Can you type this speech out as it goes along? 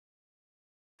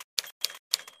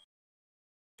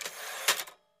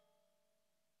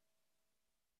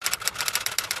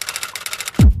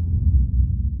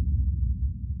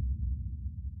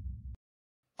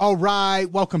All right,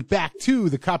 welcome back to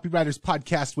the Copywriters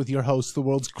Podcast with your host, the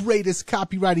world's greatest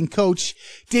copywriting coach,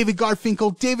 David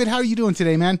Garfinkel. David, how are you doing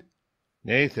today, man?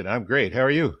 Nathan, I'm great. How are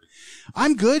you?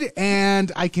 I'm good,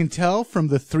 and I can tell from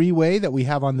the three-way that we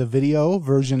have on the video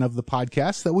version of the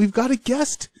podcast that we've got a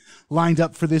guest lined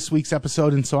up for this week's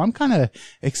episode, and so I'm kind of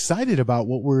excited about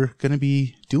what we're going to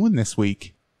be doing this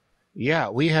week. Yeah,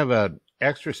 we have an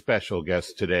extra special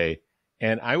guest today,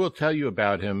 and I will tell you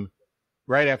about him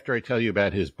right after I tell you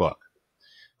about his book.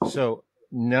 So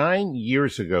 9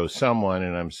 years ago, someone,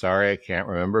 and I'm sorry I can't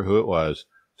remember who it was,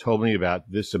 told me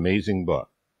about this amazing book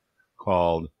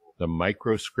called The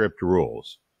Microscript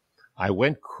Rules. I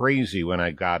went crazy when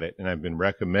I got it, and I've been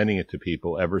recommending it to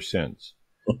people ever since.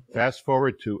 Fast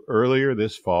forward to earlier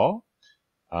this fall,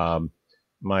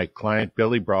 my client,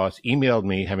 Billy Bross, emailed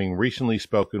me, having recently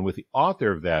spoken with the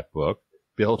author of that book,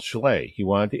 Bill Schley. He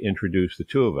wanted to introduce the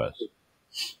two of us.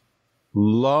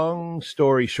 Long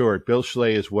story short, Bill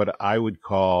Schley is what I would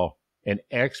call an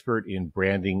expert in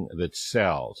branding that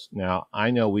sells. Now,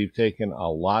 I know we've taken a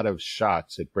lot of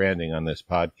shots at branding on this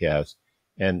podcast,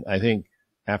 and I think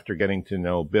after getting to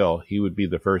know Bill, he would be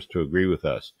the first to agree with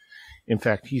us. In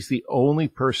fact, he's the only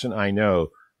person I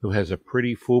know who has a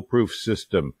pretty foolproof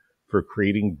system for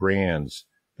creating brands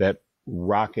that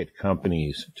rocket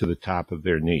companies to the top of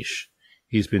their niche.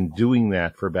 He's been doing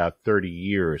that for about 30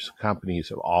 years,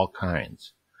 companies of all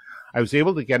kinds. I was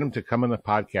able to get him to come on the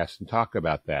podcast and talk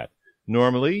about that.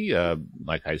 Normally,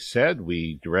 like I said,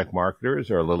 we direct marketers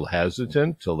are a little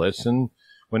hesitant to listen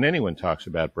when anyone talks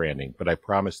about branding, but I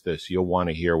promise this, you'll want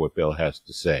to hear what Bill has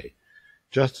to say.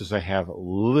 Just as I have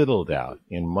little doubt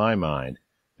in my mind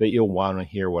that you'll want to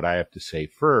hear what I have to say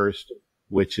first,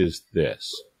 which is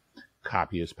this: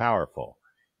 copy is powerful.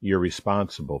 You're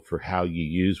responsible for how you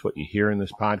use what you hear in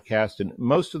this podcast, and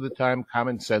most of the time,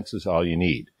 common sense is all you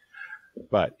need.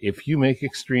 But if you make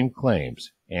extreme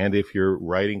claims, and if you're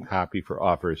writing copy for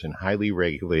offers in highly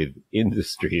regulated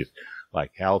industries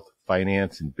like health,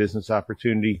 finance, and business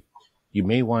opportunity, you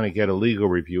may want to get a legal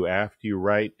review after you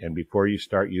write and before you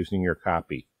start using your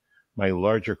copy. My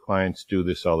larger clients do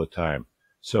this all the time.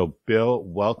 So, Bill,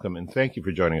 welcome, and thank you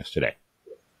for joining us today.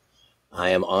 I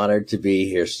am honored to be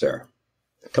here, sir.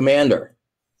 Commander.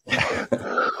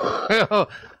 Well,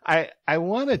 I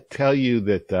want to tell you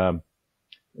that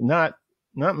not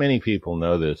many people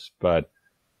know this, but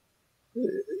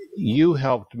you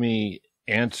helped me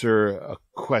answer a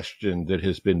question that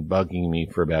has been bugging me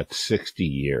for about 60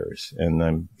 years, and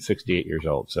I'm 68 years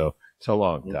old, so it's a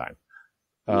long time.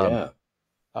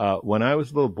 When I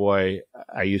was a little boy,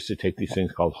 I used to take these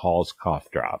things called Hall's cough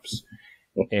drops,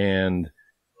 and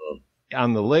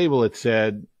on the label it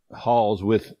said Hall's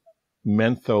with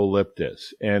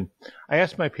mentholyptus. And I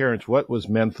asked my parents what was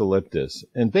mentholyptus,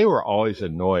 and they were always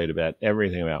annoyed about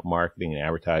everything about marketing and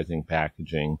advertising,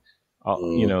 packaging.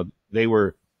 You know, they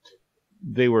were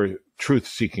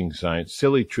truth-seeking science,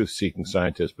 silly truth-seeking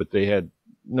scientists, but they had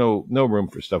no room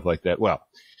for stuff like that. Well,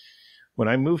 when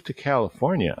I moved to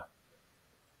California,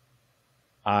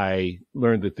 I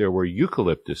learned that there were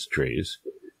eucalyptus trees,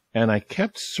 and I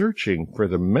kept searching for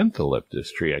the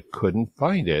mentholyptus tree. I couldn't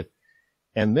find it.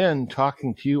 And then,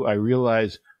 talking to you, I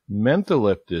realized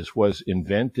mentholyptus was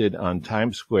invented on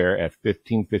Times Square at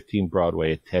 1515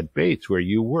 Broadway at Ted Bates, where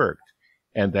you worked.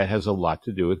 And that has a lot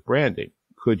to do with branding.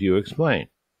 Could you explain?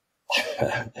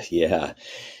 Yeah,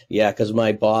 because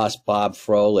my boss, Bob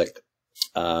Froelich,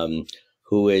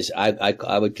 who is,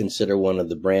 I would consider one of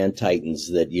the brand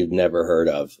titans that you've never heard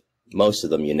of. Most of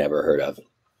them you never heard of.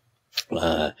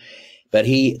 But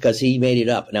because he made it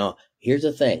up. Now, here's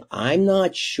the thing. I'm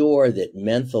not sure that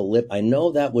I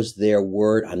know that was their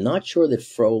word. I'm not sure that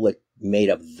Froelich made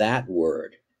up that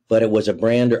word, but it was a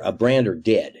brander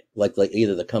did, like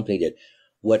either the company did.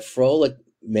 What Froelich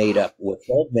made up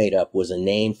was a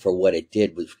name for what it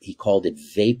did. He called it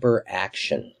vapor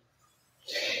action.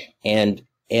 And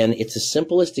it's the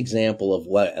simplest example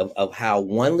of how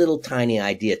one little tiny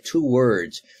idea, two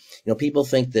words. You know, people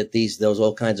think that those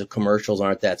old kinds of commercials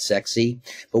aren't that sexy,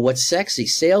 but what's sexy,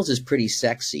 sales is pretty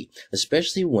sexy,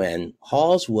 especially when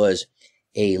Hall's was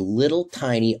a little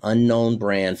tiny unknown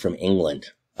brand from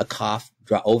England, a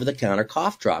over-the-counter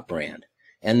cough drop brand.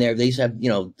 And these have, you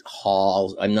know,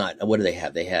 Hall's, what do they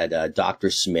have? They had Dr.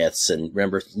 Smith's and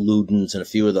remember Luden's and a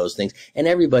few of those things, and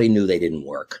everybody knew they didn't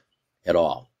work at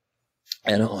all.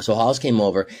 And so Hall's came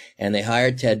over and they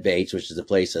hired Ted Bates, which is the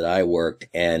place that I worked,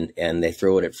 and they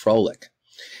threw it at Froelich.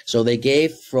 So they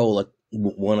gave Froelich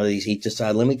one of these. He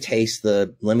decided, let me taste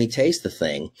the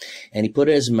thing. And he put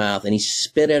it in his mouth and he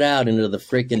spit it out into the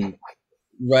freaking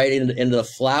right into the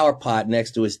flower pot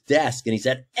next to his desk. And he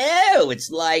said, oh,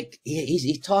 it's like,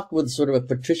 he talked with sort of a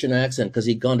patrician accent because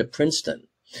he'd gone to Princeton.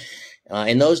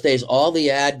 In those days, all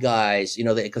the ad guys,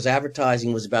 because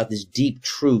advertising was about this deep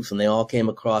truth, and they all came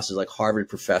across as like Harvard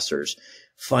professors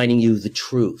finding you the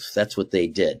truth. That's what they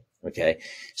did. Okay.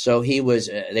 So they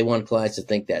wanted clients to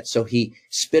think that. So he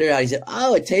spit it out. He said,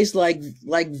 oh, it tastes like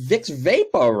Vicks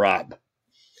Vapor Rub,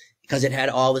 because it had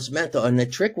all this menthol. And the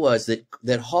trick was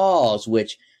that Halls,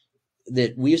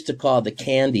 that we used to call the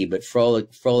candy, but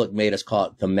Froelich made us call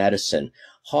it the medicine.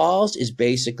 Halls is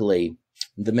basically,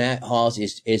 Halls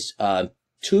is 2%,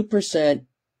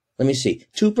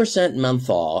 2%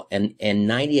 menthol and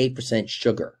 98%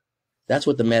 sugar. That's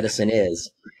what the medicine is.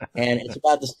 And it's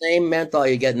about the same menthol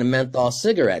you get in a menthol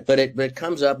cigarette, but it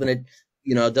comes up and it,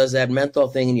 does that menthol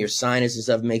thing in your sinus and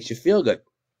stuff, makes you feel good.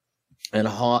 And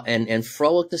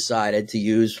Froelich decided to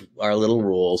use our little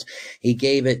rules. He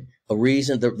gave it a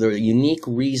reason, the unique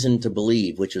reason to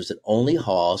believe, which was that only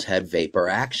Halls had vapor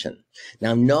action.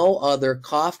 Now, no other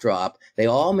cough drop, they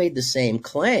all made the same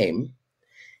claim,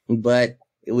 but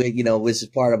this is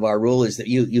part of our rule, is that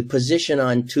you position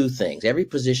on two things. Every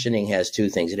positioning has two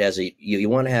things. It has you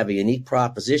want to have a unique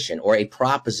proposition or a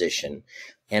proposition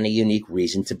and a unique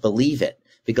reason to believe it.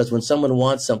 Because when someone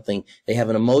wants something, they have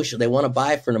an emotion, they want to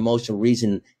buy it for an emotional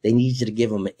reason. They need you to give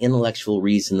them an intellectual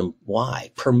reason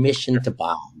why. Permission to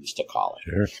buy, we used to call it.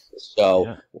 Sure. So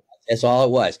yeah. That's all it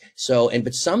was. So,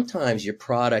 but sometimes your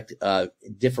product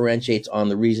differentiates on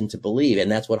the reason to believe, and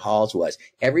that's what Halls was.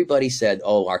 Everybody said,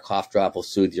 oh, our cough drop will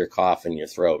soothe your cough in your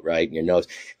throat, right, in your nose.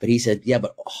 But he said, yeah,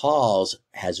 but Halls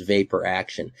has vapor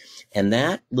action. And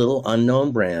that little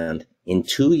unknown brand in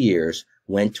 2 years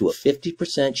went to a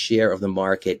 50% share of the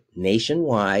market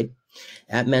nationwide.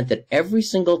 That meant that every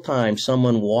single time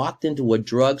someone walked into a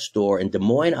drugstore in Des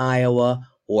Moines, Iowa,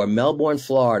 or Melbourne,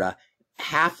 Florida,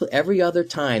 every other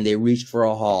time they reached for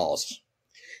a Halls.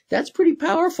 That's pretty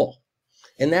powerful.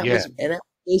 And that was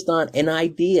based on an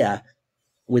idea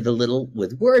with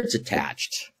words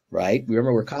attached, right?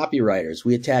 Remember, we're copywriters.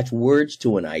 We attach words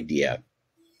to an idea.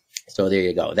 So there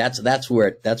you go. That's where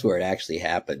it actually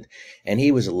happened. And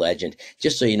he was a legend.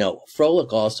 Just so you know,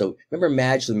 Froelich also, remember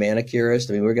Madge the manicurist?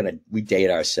 I mean, we date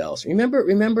ourselves.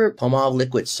 Remember Palmolive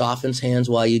liquid softens hands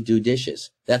while you do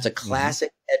dishes. That's a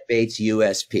classic Ed Bates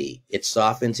USP. It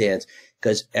softens hands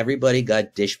because everybody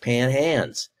got dishpan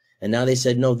hands. And now they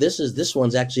said, no, this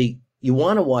one's actually, you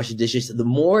want to wash the dishes. The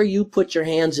more you put your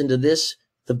hands into this,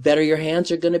 the better your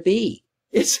hands are going to be.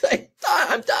 It's like,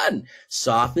 I'm done.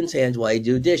 Softens hands while you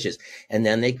do dishes. And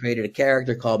then they created a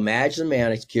character called Madge the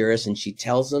manicurist, and she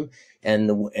tells them, and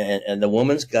the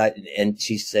woman's got, and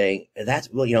she's saying, as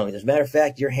a matter of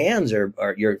fact, your hands are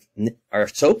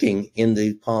soaking in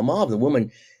the Palmolive. The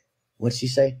woman, what's she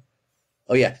say?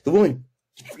 Oh yeah. The woman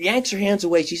yanks her hands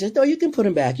away. She says, no, you can put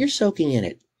them back. You're soaking in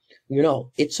it.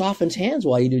 It softens hands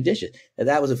while you do dishes. And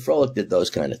that was a Froelich did those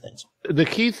kind of things. The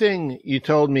key thing you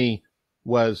told me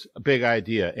was a big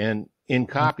idea. And in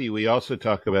copy, we also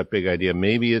talk about big idea.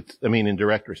 Maybe in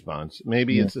direct response,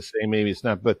 maybe it's the same, maybe it's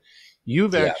not, but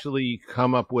you've actually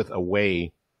come up with a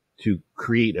way to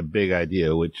create a big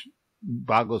idea, which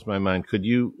boggles my mind. Could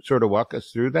you sort of walk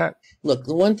us through that? Look,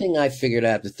 the one thing I figured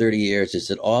out after 30 years is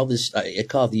that all this, I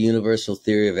call it the universal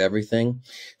theory of everything,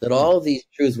 that all of these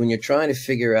truths, when you're trying to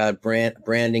figure out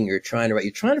branding, you're trying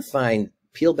to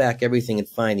peel back everything and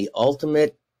find the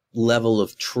ultimate level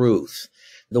of truth.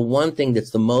 The one thing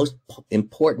that's the most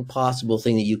important possible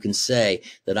thing that you can say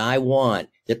that I want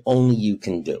that only you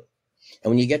can do.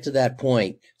 And when you get to that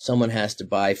point, someone has to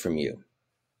buy from you.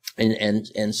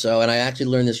 And so I actually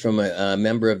learned this from a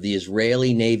member of the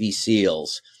Israeli Navy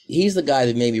SEALs. He's the guy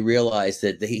that made me realize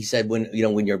that he said when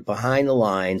you're behind the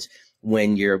lines,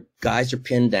 when your guys are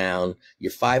pinned down,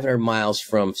 you're 500 miles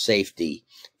from safety,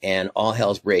 and all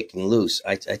hell's breaking loose,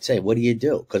 I'd say, what do you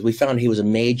do? Because we found he was a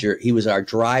major. He was our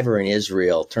driver in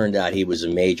Israel. Turned out he was a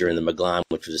major in the Maglan,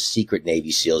 which was a secret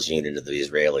Navy SEALs unit of the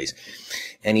Israelis.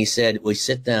 And he said, we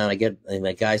sit down, I get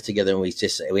my guys together, and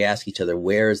we ask each other,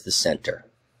 where is the center?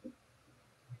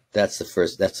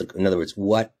 In other words,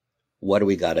 what do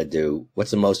we got to do?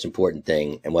 What's the most important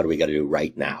thing? And what do we got to do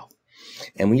right now?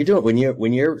 And when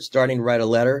you're starting to write a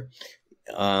letter,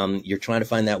 you're trying to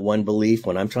find that one belief.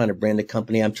 When I'm trying to brand a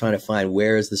company, I'm trying to find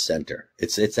where is the center.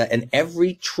 And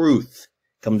every truth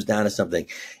comes down to something.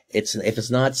 If it's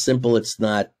not simple, it's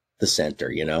not the center,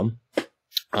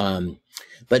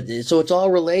 But so it's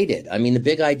all related. I mean, the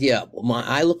big idea,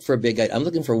 I'm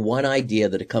looking for one idea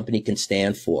that a company can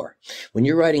stand for. When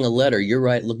you're writing a letter,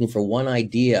 you're looking for one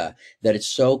idea that it's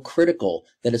so critical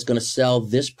that it's going to sell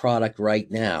this product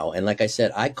right now. And like I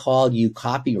said, I call you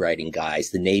copywriting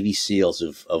guys, the Navy SEALs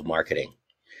of marketing,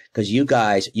 because you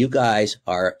guys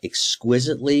are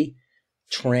exquisitely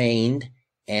trained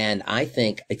and I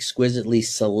think exquisitely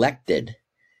selected.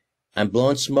 I'm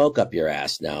blowing smoke up your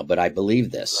ass now, but I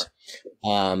believe this.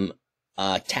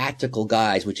 Tactical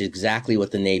guys, which is exactly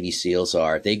what the Navy SEALs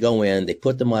are. They go in, they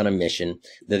put them on a mission.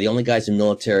 They're the only guys in the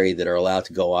military that are allowed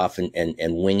to go off and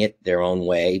wing it their own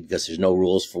way because there's no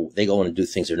rules they go in and do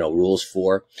things there are no rules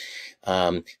for.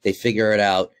 They figure it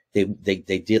out. They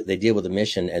deal with the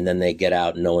mission and then they get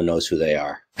out and no one knows who they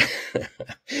are.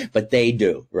 But they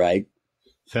do, right?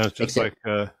 Sounds just like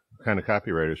kind of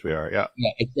copywriters we are. Yeah.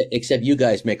 Yeah. Except you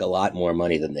guys make a lot more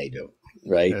money than they do.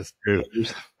 Right. That's true.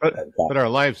 But our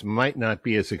lives might not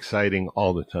be as exciting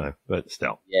all the time, but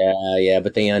still. Yeah.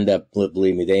 But they end up,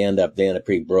 believe me, they end up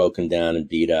pretty broken down and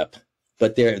beat up,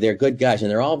 but they're good guys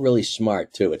and they're all really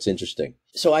smart too. It's interesting.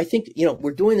 So I think,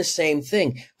 we're doing the same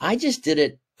thing. I just did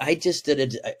it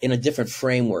in a different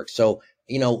framework. So,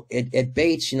 at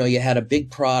Bates, you had a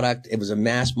big product. It was a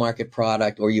mass market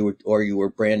product or you were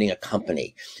branding a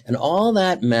company. And all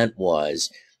that meant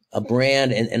was a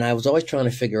brand. And I was always trying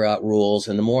to figure out rules.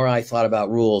 And the more I thought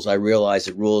about rules, I realized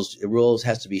that rules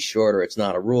has to be shorter. It's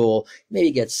not a rule. Maybe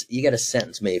you get a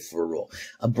sentence made for a rule.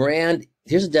 A brand,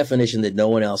 here's a definition that no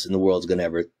one else in the world is going to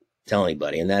ever tell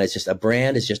anybody. And that is just a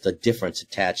brand is just a difference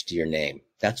attached to your name.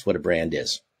 That's what a brand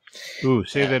is. Ooh,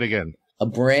 say that again. A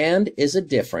brand is a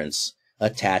difference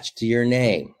attached to your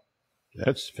name.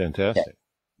 That's fantastic. Okay.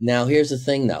 Now, here's the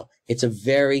thing, though. It's a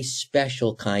very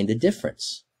special kind of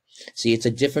difference. See, it's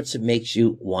a difference that makes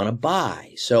you want to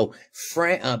buy. So,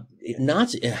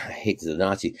 Nazi, I hate the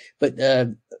Nazi, but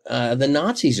the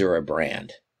Nazis are a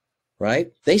brand,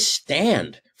 right? They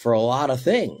stand for a lot of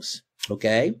things,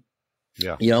 okay?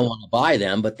 Yeah. You don't want to buy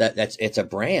them, but it's a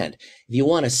brand. If you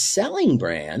want a selling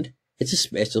brand, it's a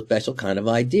special kind of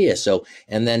idea. So,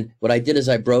 and then what I did is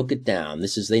I broke it down.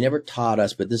 They never taught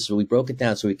us, but we broke it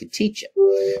down so we could teach it.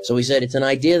 So we said it's an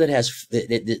idea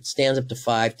that stands up to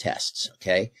 5 tests.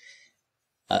 Okay.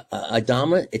 I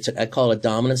call it a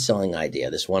dominant selling idea.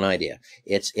 This one idea.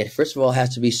 It first of all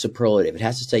has to be superlative. It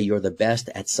has to say you're the best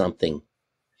at something.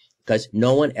 Because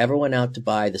no one ever went out to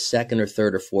buy the second or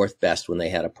third or fourth best when they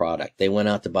had a product. They went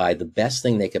out to buy the best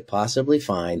thing they could possibly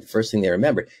find, the first thing they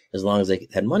remembered, as long as they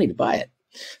had money to buy it.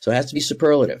 So it has to be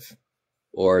superlative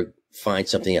or find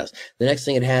something else. The next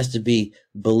thing, it has to be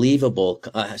believable.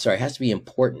 It has to be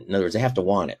important. In other words, they have to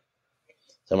want it.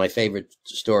 So my favorite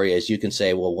story is you can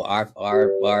say, well, our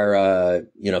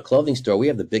clothing store, we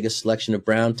have the biggest selection of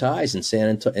brown ties in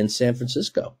San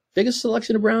Francisco. Biggest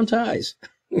selection of brown ties.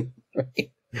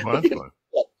 Right? Well, that's fun.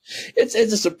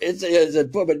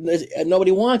 But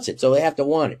nobody wants it, so they have to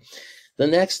want it. The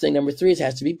next thing, number 3, is it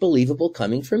has to be believable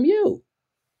coming from you.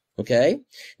 Okay.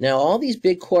 Now, all these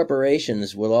big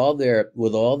corporations with all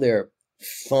their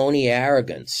phony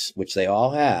arrogance, which they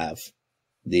all have,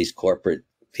 these corporate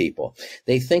people,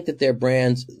 they think that their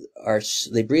brands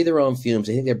they breathe their own fumes.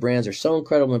 They think their brands are so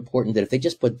incredibly important that if they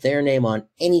just put their name on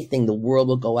anything, the world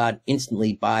will go out,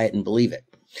 instantly buy it and believe it.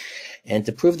 And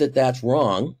to prove that that's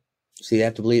wrong, so you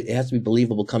have to believe it has to be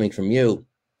believable coming from you.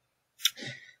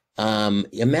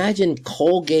 Imagine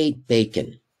Colgate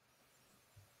bacon.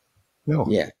 No.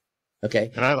 Yeah.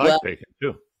 Okay. And I like bacon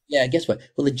too. Yeah. Guess what?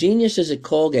 Well, the geniuses at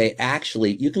Colgate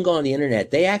you can go on the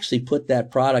internet. They actually put that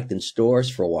product in stores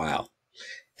for a while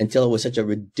until it was such a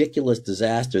ridiculous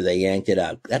disaster they yanked it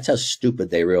out. That's how stupid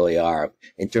they really are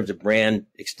in terms of brand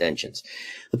extensions.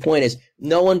 The point is,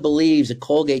 no one believes that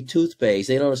Colgate toothpaste,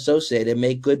 they don't associate it,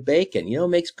 make good bacon. You know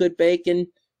what makes good bacon?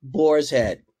 Boar's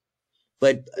Head.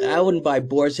 But I wouldn't buy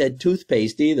Boar's Head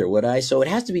toothpaste either, would I? So it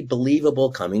has to be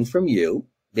believable coming from you,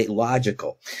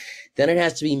 logical. Then it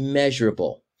has to be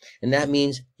measurable. And that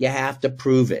means you have to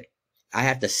prove it. I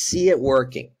have to see it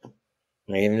working.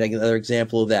 I even like another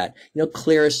example of that.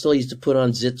 Clearasil used to put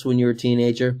on zits when you were a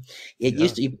teenager. You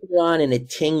put it on and it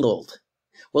tingled.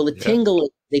 Well,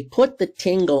 they put the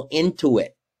tingle into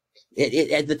it.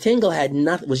 The tingle had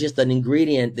nothing, was just an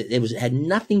ingredient. Had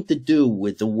nothing to do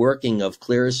with the working of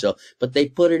Clearasil, but they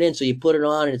put it in. So you put it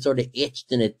on and it sort of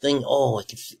itched and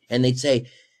and they'd say,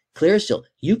 Clearasil,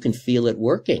 you can feel it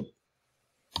working.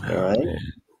 All right.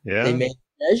 Yeah. They made it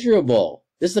measurable.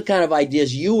 This is the kind of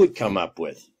ideas you would come up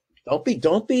with.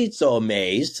 Don't be so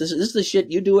amazed. This is the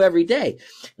shit you do every day.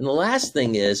 And the last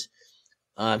thing is,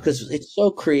 because it's so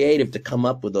creative to come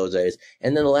up with those ideas.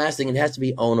 And then the last thing, it has to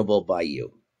be ownable by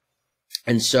you.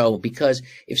 And so, because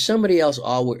if somebody else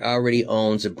already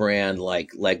owns a brand,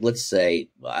 like let's say,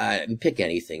 pick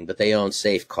anything, but they own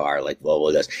Safecar, like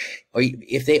Volvo does, or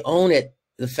if they own it,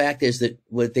 the fact is that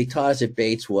what they taught us at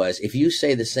Bates was, if you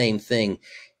say the same thing,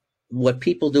 what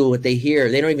people do, what they hear,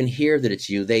 they don't even hear that it's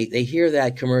you. They hear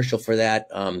that commercial for that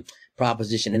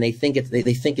proposition, and they think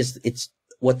it's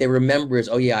what they remember is,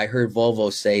 oh yeah, I heard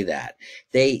Volvo say that.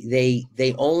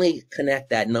 They only connect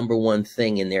that number one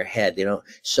thing in their head. They don't.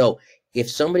 So if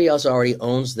somebody else already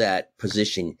owns that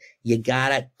position, you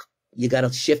gotta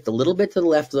shift a little bit to the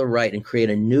left or the right and create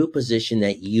a new position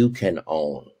that you can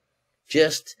own.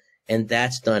 And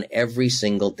that's done every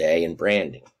single day in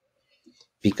branding,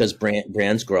 because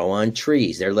brands grow on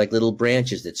trees. They're like little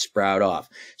branches that sprout off.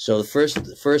 So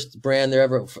the first brand there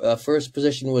ever, first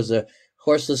position was a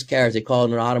horseless carriage. They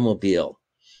called it an automobile,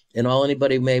 and all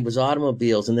anybody made was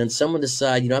automobiles. And then someone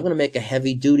decided, I'm going to make a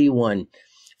heavy duty one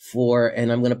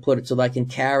and I'm going to put it so that I can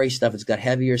carry stuff. It's got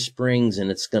heavier springs and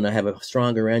it's going to have a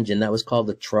stronger engine. That was called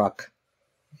the truck.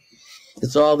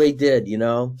 That's all they did,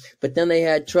 But then they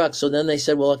had trucks. So then they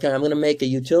said, well, okay, I'm going to make a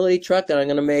utility truck and I'm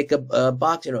going to make a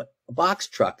box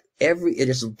truck. It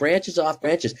just branches off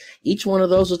branches. Each one of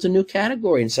those was a new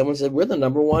category. And someone said, we're the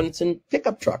number ones in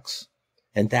pickup trucks.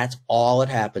 And that's all that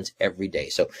happens every day.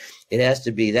 So it has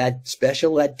to be that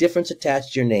special, that difference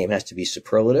attached to your name has to be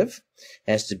superlative,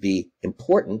 has to be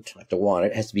important, I have to want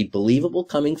it, has to be believable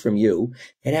coming from you.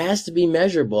 It has to be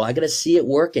measurable. I got to see it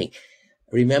working.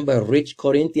 Remember rich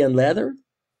Corinthian leather?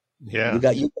 Yeah.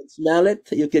 You can smell it.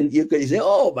 You can say,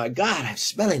 oh my God, I'm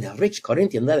smelling the rich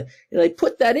Corinthian leather. They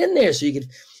put that in there so you have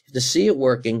to see it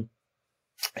working,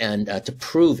 and to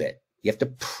prove it. You have to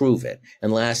prove it.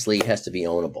 And lastly, it has to be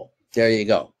ownable. There you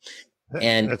go.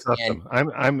 And that's awesome. I'm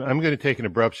going to take an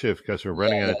abrupt shift because we're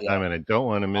running out of time, and I don't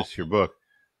want to miss your book.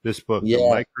 This book, The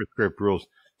Microscript Rules.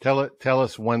 Tell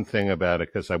us one thing about it,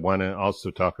 because I want to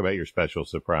also talk about your special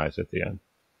surprise at the end.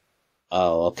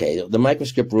 Oh, okay. The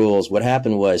Microscript Rules. What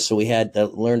happened was, so we had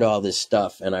learned all this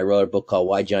stuff, and I wrote a book called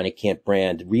Why Johnny Can't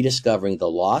Brand: Rediscovering the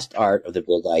Lost Art of the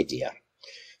Big Idea.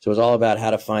 So it was all about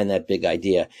how to find that big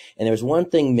idea, and there was one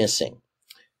thing missing.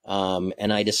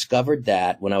 And I discovered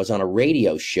that when I was on a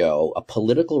radio show, a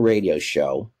political radio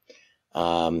show,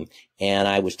 and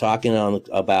I was talking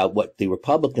about what the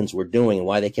Republicans were doing and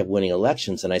why they kept winning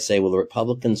elections. And I say, well, the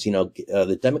Republicans,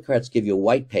 the Democrats give you a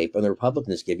white paper and the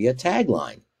Republicans give you a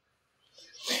tagline.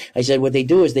 I said, what they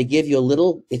do is they give you a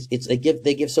little, they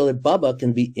give so that Bubba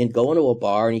can go into a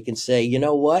bar and he can say, you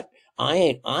know what? I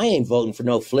ain't voting for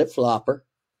no flip-flopper.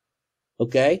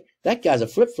 Okay? That guy's a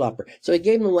flip-flopper. So I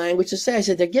gave him the language to say. I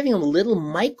said, they're giving him little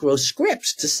micro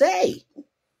scripts to say.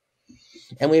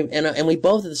 And we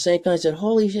both at the same time said,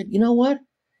 holy shit, you know what?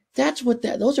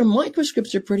 Those are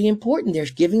microscripts are pretty important. They're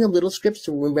giving them little scripts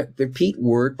to repeat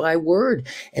word by word.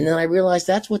 And then I realized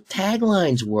that's what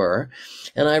taglines were.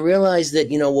 And I realized that,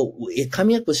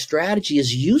 coming up with strategy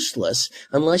is useless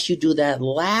unless you do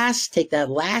take that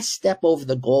last step over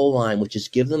the goal line, which is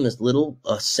give them this little,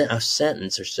 a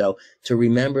sentence or so to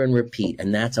remember and repeat.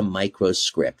 And that's a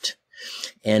microscript.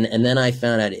 And then I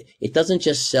found out it doesn't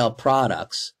just sell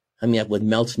products. What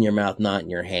melts in your mouth, not in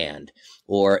your hand.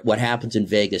 Or what happens in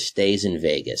Vegas stays in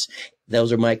Vegas.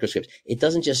 Those are microscripts. It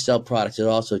doesn't just sell products. It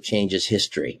also changes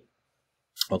history.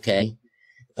 Okay?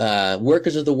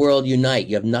 Workers of the world unite.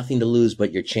 You have nothing to lose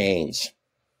but your chains.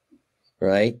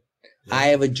 Right? Yeah. I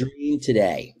have a dream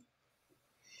today.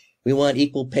 We want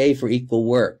equal pay for equal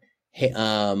work. Hey,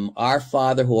 our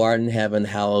Father who art in heaven,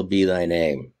 hallowed be thy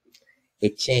name.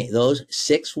 Those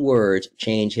 6 words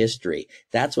change history.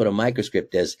 That's what a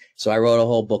microscript is. So I wrote a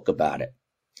whole book about it.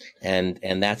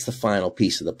 And that's the final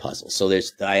piece of the puzzle. So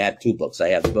I have 2 books. I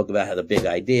have the book about how the big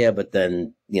idea, but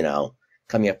then,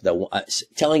 coming up with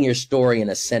telling your story in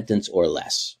a sentence or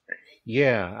less.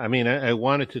 Yeah. I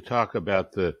wanted to talk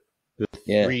about the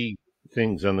 3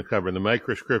 things on the cover. The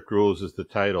Microscript Rules is the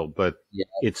title, but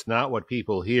it's not what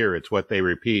people hear. It's what they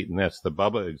repeat. And that's the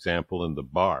Bubba example in the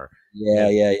bar.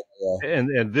 Yeah.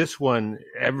 And this one,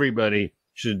 everybody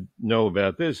should know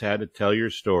about this, how to tell your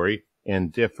story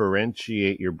and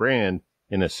differentiate your brand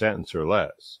in a sentence or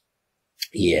less.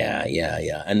 Yeah.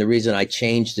 And the reason I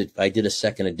changed it, I did a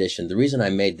second edition. The reason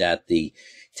I made that the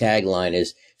tagline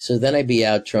is, so then I'd be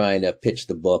out trying to pitch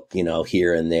the book,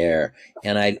 here and there.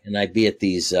 And I'd be at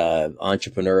these,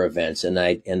 entrepreneur events and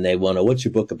they want to, what's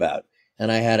your book about?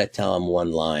 And I had to tell them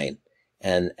one line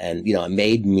and, it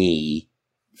made me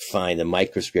find a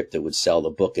microscript that would sell the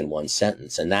book in one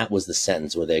sentence. And that was the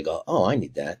sentence where they go, oh, I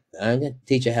need that. I'm going to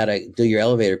teach you how to do your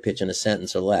elevator pitch in a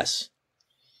sentence or less.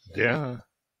 Yeah.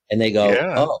 And they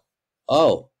go,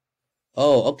 oh,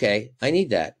 okay. I need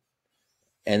that.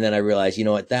 And then I realized, you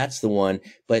know what, that's the one.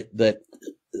 But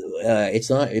it's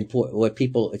not important what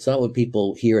people, it's not what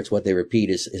people hear. It's what they repeat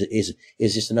is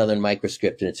just another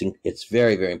microscript. And it's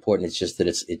very, very important. It's just that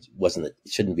it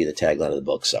shouldn't be the tagline of the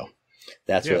book. So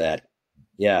that's where that,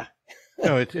 yeah.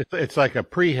 No, it's like a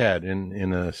pre-head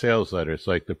in a sales letter. It's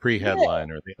like the pre-headline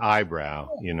or the eyebrow,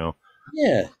 you know?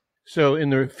 Yeah. So in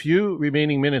the few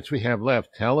remaining minutes we have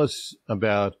left, tell us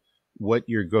about what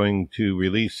you're going to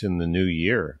release in the new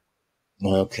year.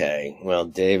 Okay. Well,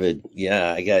 David,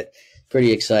 yeah, I got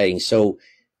pretty exciting. So,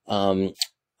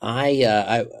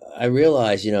 I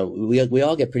realize, you know, we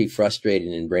all get pretty frustrated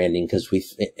in branding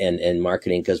and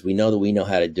marketing because we know that we know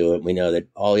how to do it. We know that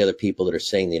all the other people that are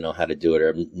saying they know how to do it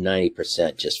are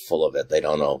 90% just full of it. They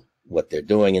don't know what they're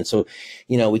doing. And so,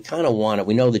 you know, we kind of want it.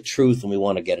 We know the truth and we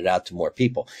want to get it out to more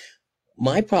people.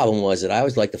 My problem was that I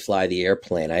always liked to fly the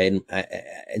airplane.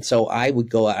 And so I would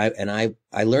go out and I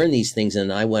learned these things,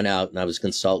 and I went out and I was a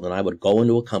consultant, and I would go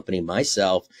into a company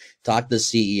myself, talk to the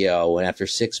CEO. And after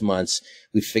 6 months,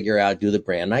 we figure out, do the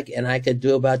brand. And I could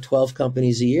do about 12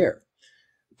 companies a year.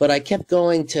 But I kept people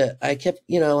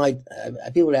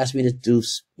would ask me to do,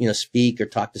 you know, speak or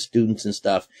talk to students and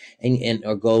stuff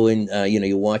or go in, you know,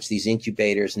 you watch these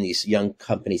incubators and these young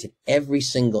companies, and every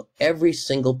single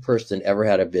person ever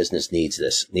had a business needs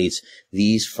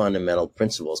these fundamental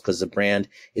principles, because the brand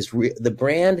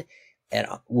and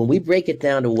when we break it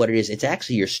down to what it is, it's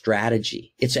actually your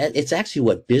strategy. It's actually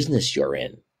what business you're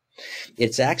in.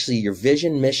 It's actually your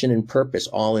vision, mission, and purpose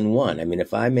all in one. I mean,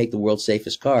 if I make the world's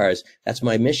safest cars, that's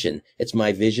my mission. It's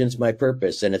my vision, it's my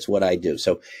purpose, and it's what I do.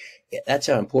 So that's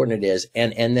how important it is.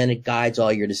 And then it guides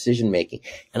all your decision making.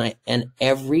 And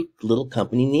every little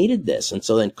company needed this. And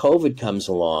so then COVID comes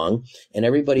along and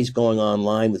everybody's going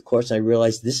online with course. And I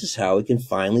realized this is how we can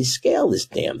finally scale this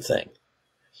damn thing.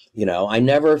 You know, I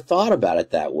never thought about it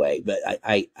that way, but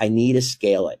I need to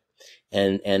scale it.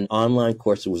 And online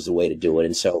courses was the way to do it.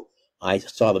 And so I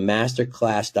saw the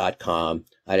masterclass.com.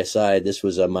 I decided this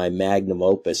was my magnum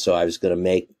opus. So we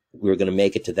were going to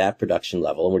make it to that production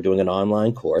level. And we're doing an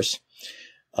online course,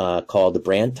 called the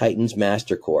Brand Titans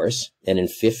Master Course. And in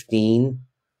 15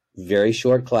 very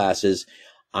short classes,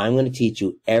 I'm going to teach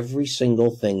you every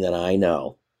single thing that I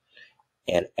know,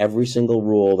 and every single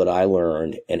rule that I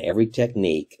learned, and every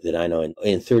technique that I know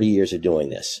in 30 years of doing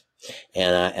this.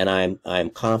 And I'm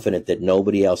confident that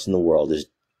nobody else in the world is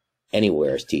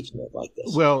teaching it like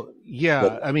this. Well, yeah,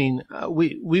 but, I mean,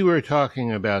 we were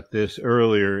talking about this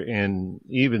earlier, and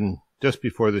even just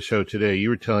before the show today, you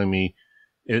were telling me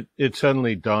it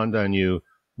suddenly dawned on you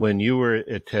when you were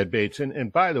at Ted Bates.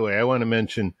 And by the way, I want to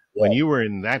mention when you were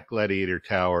in that Gladiator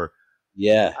Tower,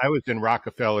 I was in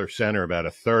Rockefeller Center about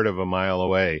a third of a mile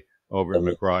away over at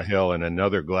McGraw Hill in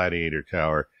another Gladiator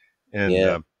Tower.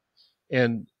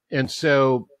 And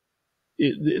so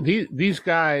these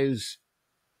guys,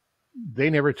 they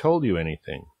never told you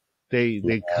anything.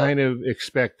 They kind of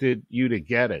expected you to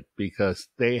get it because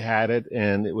they had it,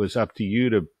 and it was up to you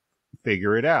to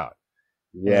figure it out.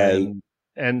 Right.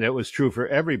 And that was true for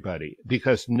everybody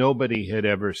because nobody had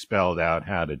ever spelled out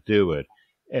how to do it.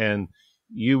 And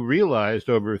you realized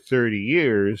over 30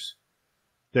 years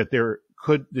that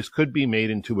this could be made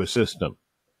into a system.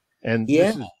 And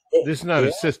this is not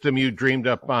a system you dreamed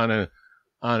up on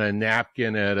a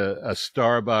napkin at a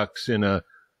Starbucks in a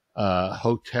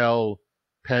hotel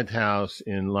penthouse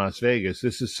in Las Vegas.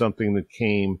 This is something that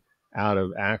came out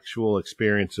of actual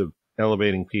experience of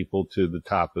elevating people to the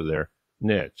top of their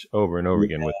niche over and over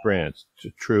again with brands.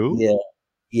 True?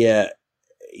 Yeah.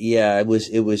 It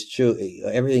was true.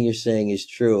 Everything you're saying is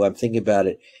true. I'm thinking about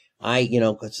it.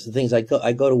 The things I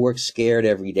go to work scared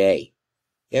every day.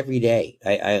 Every day.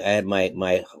 I had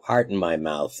my heart in my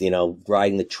mouth,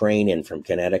 riding the train in from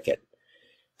Connecticut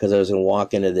because I was going to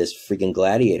walk into this freaking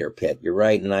gladiator pit. You're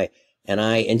right.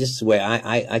 And just the way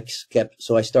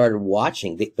so I started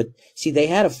watching, but see, they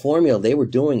had a formula. They were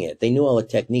doing it. They knew all the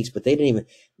techniques, but they didn't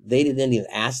even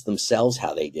ask themselves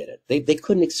how they did it. They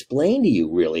couldn't explain to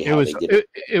you really how they did it.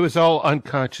 It was all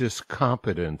unconscious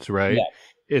competence, right? Yeah.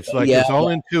 It's like it's all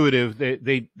intuitive.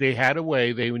 They had a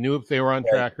way. They knew if they were on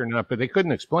track or not, but they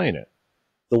couldn't explain it.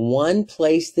 The one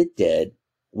place that did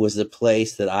was the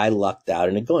place that I lucked out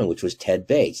into going, which was Ted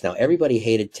Bates. Now, everybody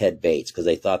hated Ted Bates because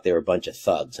they thought they were a bunch of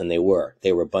thugs, and they were.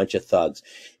 They were a bunch of thugs.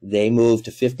 They moved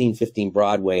to 1515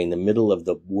 Broadway in the middle of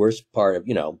the worst part of,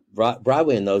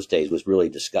 Broadway in those days was really a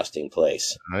disgusting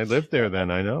place. I lived there then,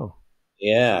 I know.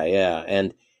 Yeah.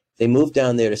 And they moved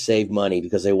down there to save money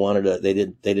because they wanted to, they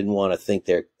didn't want to think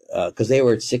because they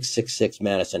were at 666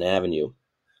 Madison Avenue.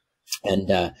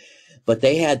 And, but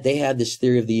they had this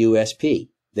theory of the USP.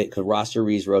 because Rosser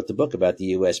Reeves wrote the book about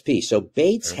the USP. So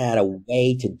Bates had a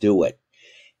way to do it.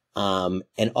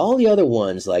 And all the other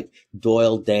ones like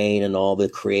Doyle Dane and all the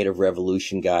creative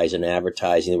revolution guys in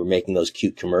advertising that were making those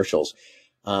cute commercials,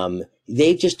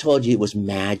 they just told you it was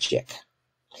magic.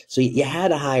 So you had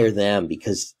to hire them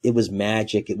because it was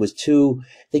magic. It was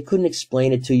they couldn't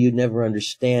explain it to you. You'd never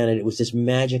understand it. It was this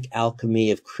magic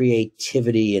alchemy of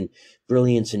creativity and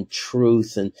brilliance and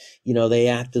truth. And, they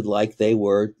acted like they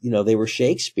were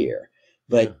Shakespeare.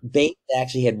 But Bates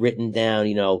actually had written down,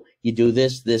 you do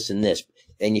this, this, and this,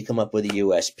 and you come up with a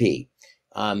USP.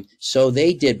 So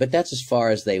they did, but that's as far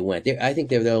as they went. I think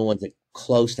they were the only ones that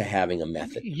close to having a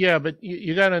method. Yeah, but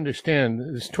you got to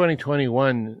understand, this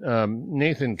 2021,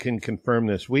 Nathan can confirm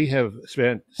this. We have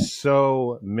spent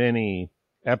so many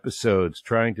episodes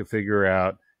trying to figure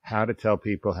out how to tell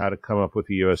people how to come up with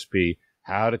a USP,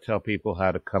 how to tell people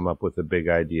how to come up with a big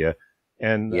idea.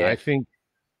 And I think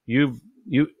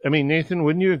Nathan,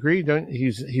 wouldn't you agree?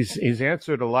 He's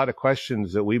answered a lot of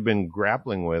questions that we've been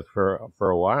grappling with for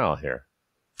a while here.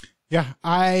 Yeah,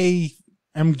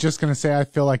 I'm just going to say I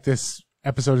feel like this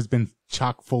episode has been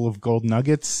chock full of gold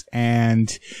nuggets.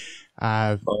 And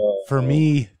for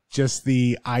me, just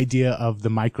the idea of the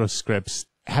microscripts,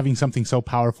 having something so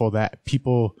powerful that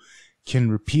people can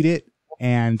repeat it.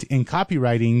 And in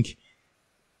copywriting,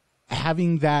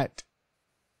 having that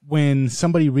when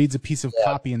somebody reads a piece of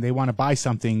copy and they want to buy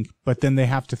something, but then they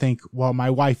have to think, well, my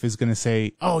wife is going to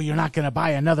say, oh, you're not going to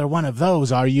buy another one of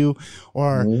those, are you?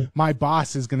 Or my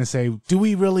boss is going to say, do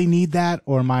we really need that?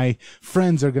 Or my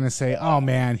friends are going to say, oh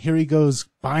man, here he goes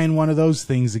buying one of those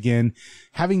things again.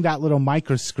 Having that little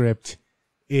microscript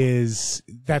is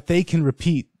that they can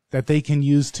repeat, that they can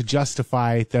use to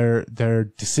justify their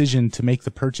decision to make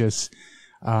the purchase.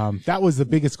 That was the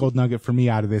biggest gold nugget for me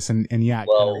out of this. And yeah, it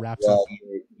kind of wraps up.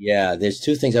 Yeah, there's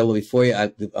two things before you,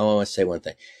 I want to say one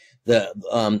thing.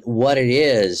 What it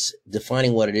is,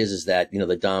 defining what it is that,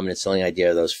 the dominant selling idea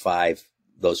of those five,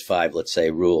 let's say,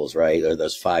 rules, right? Or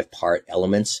those 5-part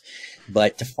elements.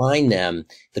 But to find them,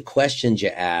 the questions you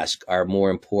ask are more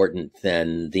important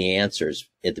than the answers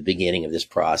at the beginning of this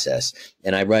process.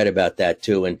 And I write about that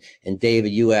too. And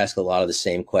David, you ask a lot of the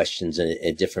same questions in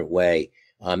a different way.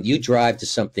 You drive to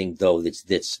something though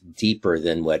that's deeper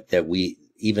than what we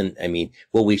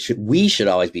should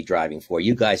always be driving for.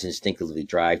 You guys instinctively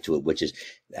drive to it, which is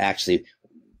actually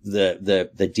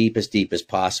the deepest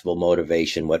possible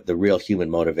motivation, what the real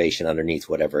human motivation underneath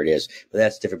whatever it is. But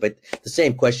that's different. But the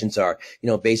same questions are,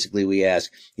 basically we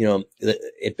ask,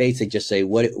 it basically just say,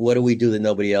 what do we do that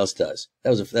nobody else does? That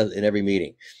was in every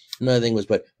meeting. Another thing was,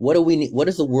 but what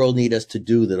does the world need us to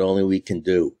do that only we can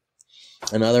do?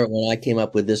 Another one, I came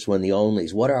up with this one, the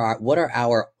onlys. What are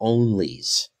our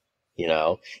onlys?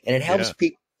 And it helps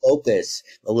people focus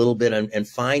a little bit and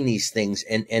find these things.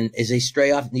 And as they stray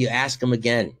off, you ask them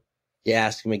again.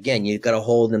 You've got to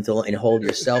hold them and hold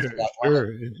yourself.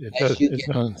 Sure. It's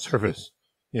on surface.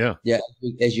 Yeah. Yeah.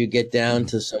 As you get down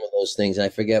to some of those things, and I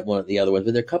forget one of the other ones,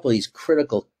 but there are a couple of these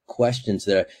critical questions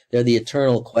they're the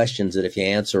eternal questions that if you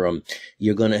answer them,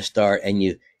 you're going to start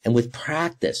and with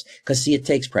practice, because see, it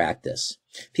takes practice.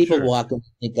 People walk and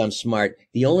think I'm smart.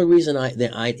 The only reason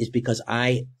is because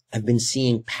I've been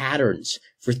seeing patterns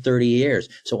for 30 years.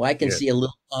 So I can see a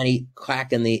little tiny crack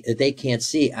that they can't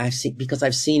see. Because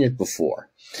I've seen it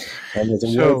before. And there's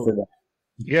a word for that.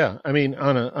 Yeah. I mean,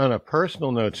 on a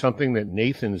personal note, something that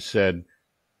Nathan said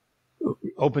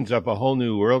opens up a whole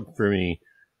new world for me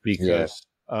because,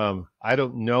 I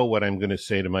don't know what I'm going to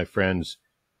say to my friends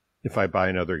if I buy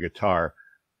another guitar.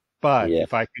 But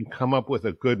if I can come up with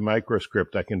a good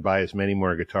microscript, I can buy as many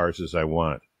more guitars as I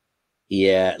want.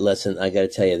 Yeah, listen, I got to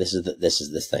tell you, this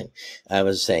is the thing. I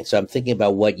was saying, so I'm thinking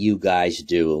about what you guys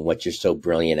do and what you're so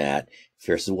brilliant at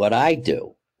versus what I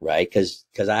do, right? Because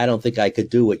I don't think I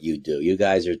could do what you do. You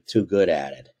guys are too good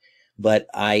at it. But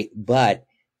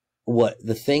what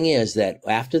the thing is that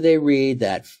after they read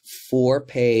that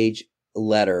 4-page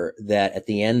letter, that at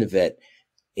the end of it,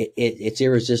 it's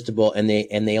irresistible, and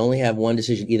they only have one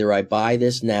decision: either I buy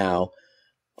this now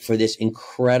for this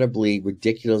incredibly,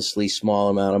 ridiculously small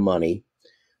amount of money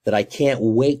that I can't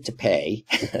wait to pay,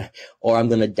 or I'm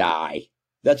going to die.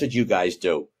 That's what you guys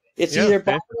do. It's either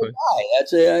buy or die.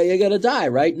 That's you're going to die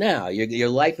right now. Your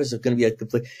life is going to be a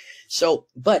complete. So,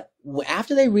 but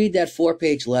after they read that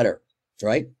 4-page letter,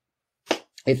 right?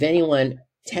 If anyone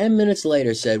 10 minutes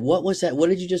later said, "What was that? What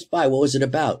did you just buy? What was it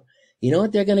about?" You know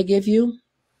what they're going to give you?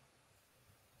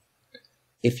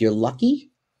 If you're lucky,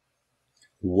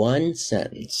 1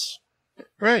 sentence.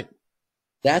 Right.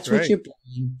 That's what your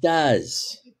brain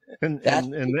does. And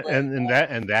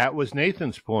that was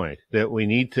Nathan's point, that we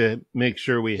need to make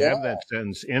sure we have that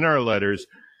sentence in our letters.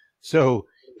 So,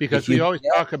 because we always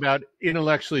talk about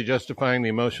intellectually justifying the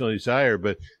emotional desire,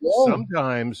 but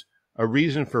sometimes a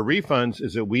reason for refunds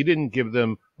is that we didn't give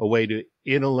them a way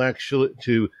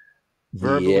to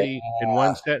verbally in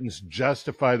one sentence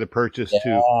justify the purchase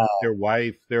to their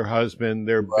wife, their husband,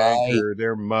 their banker,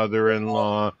 their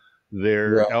mother-in-law,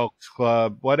 their Elks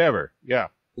Club, whatever. Yeah.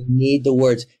 We need the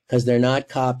words because they're not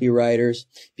copywriters,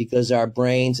 because our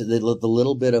brains, the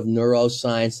little bit of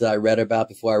neuroscience that I read about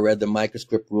before I read the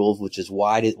microscript rules, which is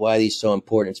why these are so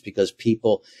important. It's because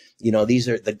people, these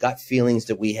are the gut feelings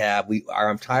that we have. Our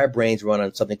entire brains run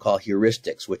on something called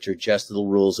heuristics, which are just little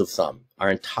rules of thumb. Our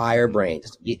entire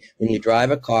brains. When you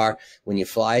drive a car, when you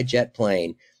fly a jet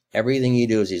plane, everything you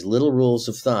do is these little rules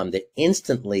of thumb that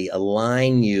instantly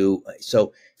align you.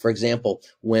 So, for example,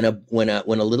 when a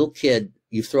little kid,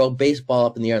 you throw a baseball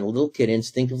up in the air and the little kid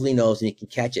instinctively knows and he can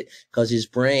catch it because his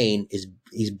brain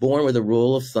he's born with a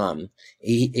rule of thumb.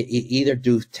 He either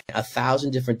do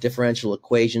 1,000 different differential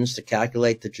equations to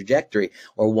calculate the trajectory,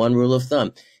 or one rule of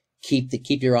thumb. Keep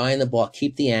your eye on the ball,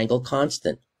 keep the angle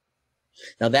constant.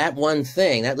 Now that one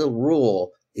thing, that little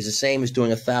rule is the same as doing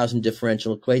 1,000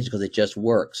 differential equations because it just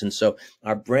works. And so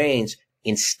our brains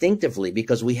instinctively,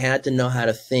 because we had to know how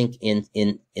to think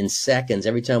in seconds,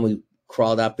 every time we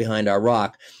crawled out behind our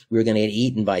rock, we were going to get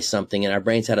eaten by something, and our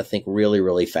brains had to think really,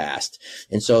 really fast.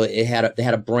 And so they had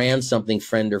to brand something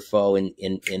friend or foe in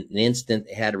an instant.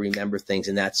 They had to remember things,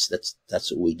 and that's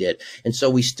what we did. And so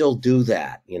we still do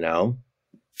that, We're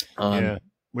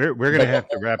going to have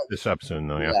to wrap this up soon,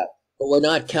 though. Yeah. But we're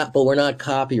not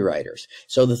copywriters.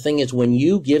 So the thing is, when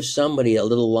you give somebody a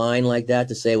little line like that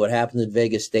to say what happens in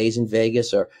Vegas stays in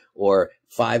Vegas, or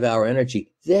 5 Hour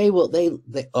Energy,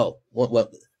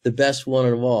 the best one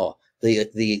of all,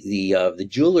 the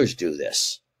jewelers do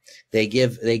this. They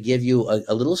give you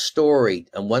a little story,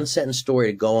 a 1-sentence story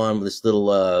to go on with this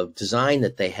little design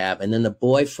that they have, and then the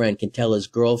boyfriend can tell his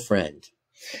girlfriend.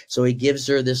 So he gives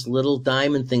her this little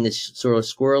diamond thing that's sort of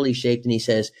squirrely shaped, and he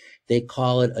says they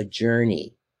call it a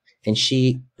journey, and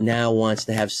she now wants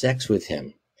to have sex with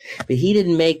him. But he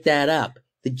didn't make that up.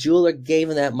 The jeweler gave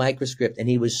him that microscript, and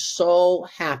he was so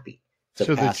happy.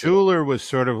 So the jeweler was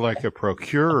sort of like a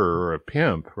procurer or a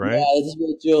pimp, right?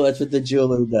 Yeah, that's what the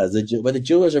jeweler does. But the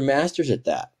jewelers are masters at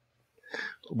that.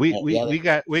 We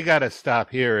got to stop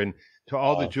here. And to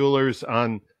all the jewelers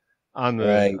on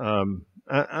among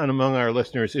our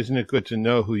listeners, isn't it good to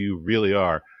know who you really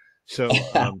are? So,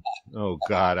 oh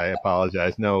God, I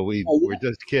apologize. No, we're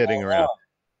just kidding around.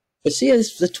 But see,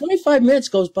 the 25 minutes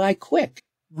goes by quick.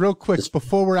 Real quick,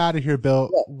 before we're out of here, Bill,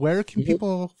 where can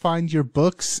people find your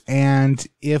books? And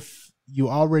if you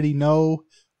already know,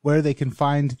 where they can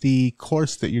find the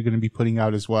course that you're going to be putting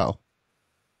out as well.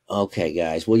 Okay,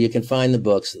 guys. Well, you can find the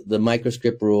books, the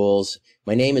microscript rules.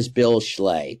 My name is Bill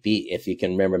Schley. If you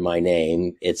can remember my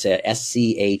name, it's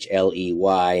Schley.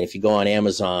 And if you go on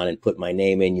Amazon and put my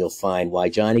name in, you'll find Why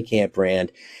Johnny Can't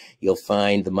Brand. You'll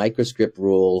find the microscript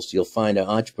rules. You'll find an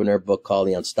entrepreneur book called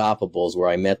The Unstoppables, where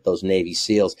I met those Navy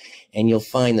SEALs. And you'll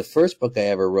find the first book I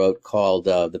ever wrote called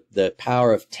The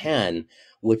Power of 10,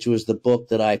 which was the book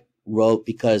that I wrote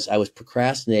because I was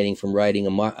procrastinating from writing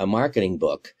a marketing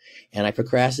book. And I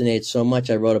procrastinated so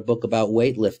much, I wrote a book about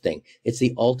weightlifting. It's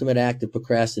the ultimate act of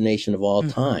procrastination of all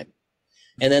time.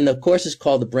 And then the course is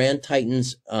called the Brand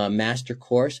Titans Master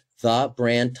Course, the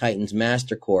Brand Titans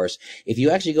Master Course. If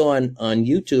you actually go on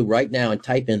YouTube right now and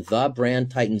type in the Brand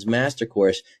Titans Master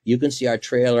Course, you can see our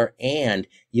trailer and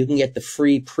you can get the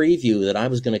free preview that I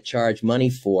was going to charge money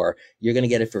for. You're going to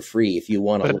get it for free if you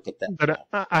want to look at that. But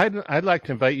I'd like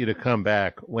to invite you to come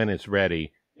back when it's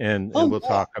ready, and we'll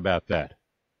talk about that.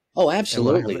 Oh,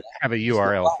 absolutely. We'll have a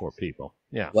URL for people.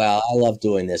 Yeah. Well, I love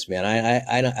doing this, man. I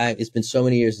it's been so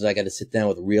many years since I got to sit down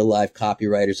with real live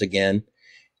copywriters again.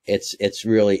 It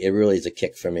really is a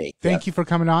kick for me. Thank you for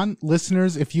coming on.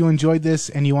 Listeners, if you enjoyed this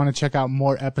and you want to check out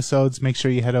more episodes, make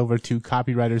sure you head over to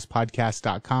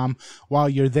copywriterspodcast.com. While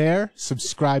you're there,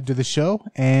 subscribe to the show.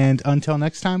 And until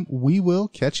next time, we will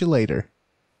catch you later.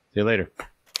 See you later.